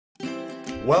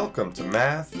Welcome to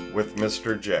Math with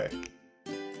Mr. J.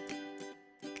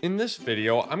 In this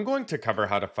video, I'm going to cover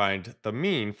how to find the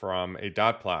mean from a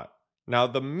dot plot. Now,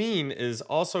 the mean is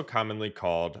also commonly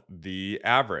called the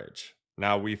average.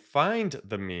 Now, we find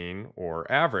the mean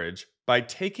or average by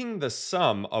taking the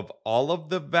sum of all of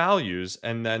the values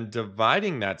and then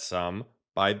dividing that sum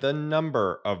by the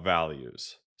number of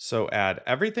values. So add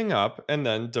everything up and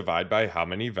then divide by how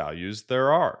many values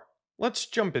there are. Let's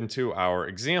jump into our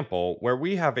example where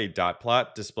we have a dot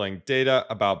plot displaying data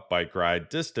about bike ride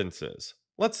distances.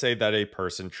 Let's say that a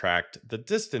person tracked the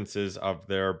distances of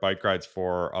their bike rides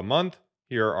for a month.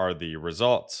 Here are the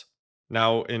results.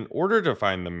 Now, in order to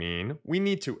find the mean, we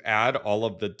need to add all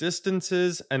of the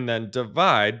distances and then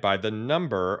divide by the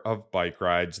number of bike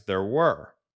rides there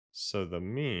were. So the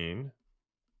mean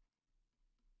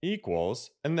equals,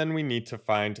 and then we need to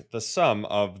find the sum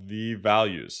of the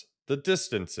values, the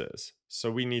distances.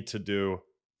 So we need to do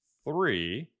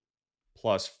 3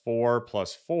 plus 4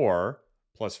 plus 4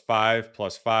 plus 5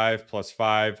 plus 5 plus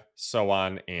 5, so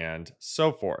on and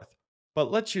so forth. But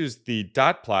let's use the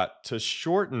dot plot to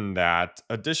shorten that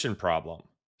addition problem.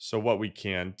 So what we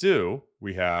can do,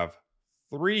 we have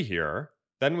 3 here,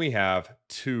 then we have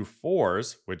 2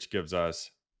 4s, which gives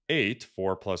us 8.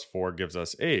 4 plus 4 gives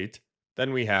us 8.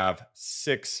 Then we have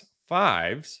 6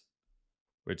 5s,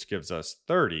 which gives us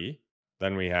 30.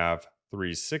 Then we have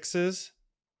 3 6s,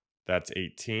 that's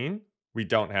 18. We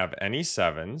don't have any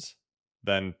 7s.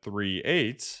 Then 3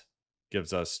 8s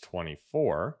gives us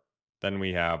 24. Then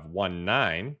we have 1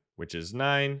 9, which is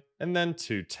 9. And then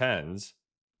 2 10s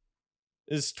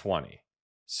is 20.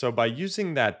 So by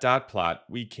using that dot plot,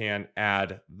 we can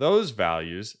add those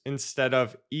values instead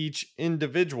of each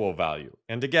individual value.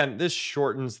 And again, this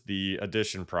shortens the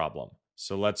addition problem.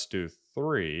 So let's do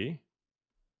 3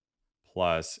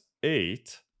 plus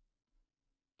 8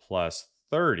 plus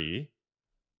 30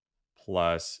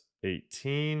 plus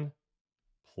 18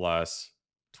 plus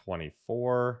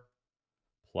 24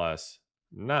 plus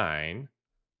 9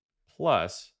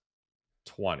 plus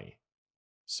 20.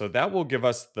 So that will give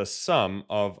us the sum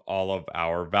of all of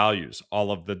our values,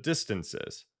 all of the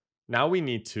distances. Now we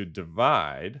need to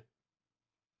divide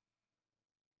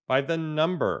by the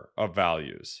number of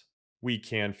values. We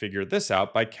can figure this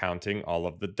out by counting all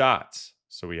of the dots.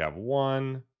 So we have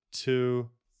 1, 2,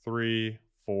 3,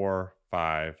 4,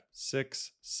 5,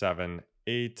 6, 7,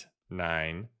 8,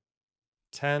 9,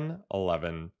 10,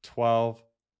 11, 12,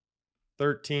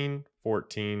 13,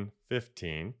 14,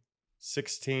 15,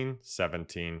 16,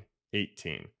 17,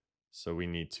 18. So we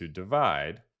need to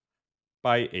divide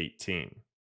by 18.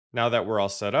 Now that we're all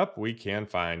set up, we can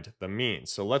find the mean.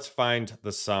 So let's find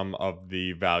the sum of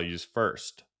the values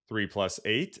first. 3 plus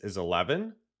 8 is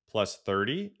 11, plus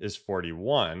 30 is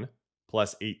 41,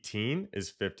 plus 18 is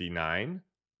 59,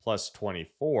 plus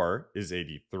 24 is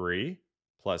 83,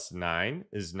 plus 9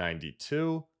 is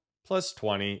 92, plus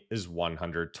 20 is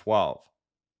 112.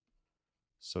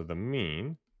 So the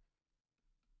mean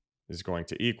is going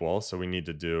to equal, so we need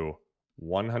to do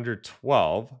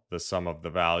 112, the sum of the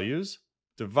values,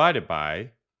 divided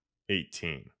by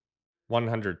 18.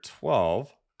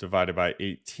 112 divided by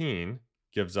 18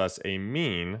 gives us a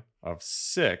mean of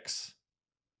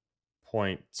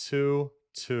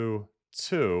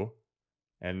 6.222,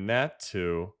 and that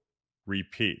 2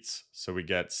 repeats. So we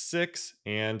get 6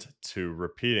 and 2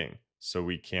 repeating. So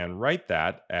we can write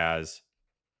that as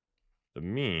the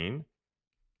mean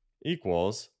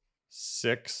equals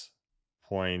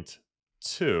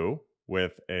 6.2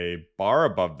 with a bar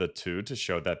above the 2 to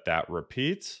show that that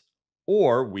repeats,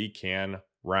 or we can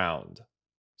round.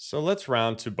 So let's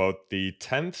round to both the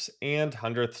tenths and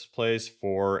hundredths place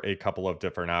for a couple of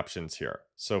different options here.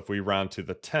 So if we round to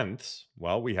the tenths,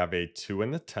 well, we have a 2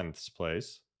 in the tenths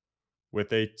place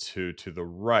with a 2 to the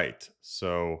right.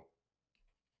 So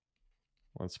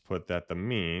let's put that the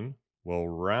mean will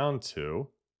round to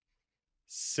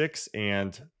 6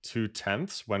 and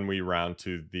 2/10 when we round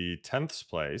to the tenths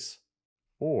place,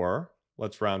 or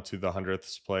let's round to the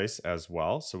hundredths place as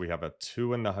well. So we have a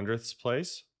 2 in the hundredths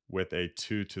place with a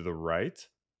 2 to the right.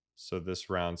 So this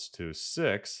rounds to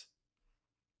 6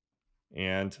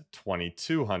 and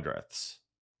 22 hundredths.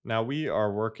 Now we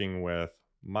are working with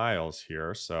miles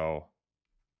here, so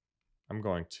I'm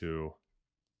going to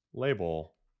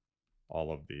label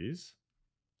all of these.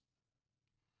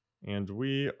 And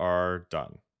we are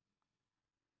done.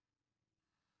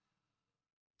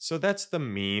 So that's the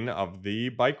mean of the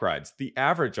bike rides, the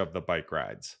average of the bike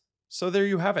rides. So there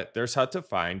you have it. There's how to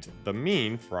find the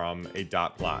mean from a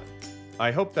dot plot.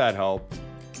 I hope that helped.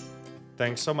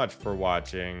 Thanks so much for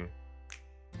watching.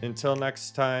 Until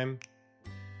next time,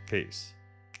 peace.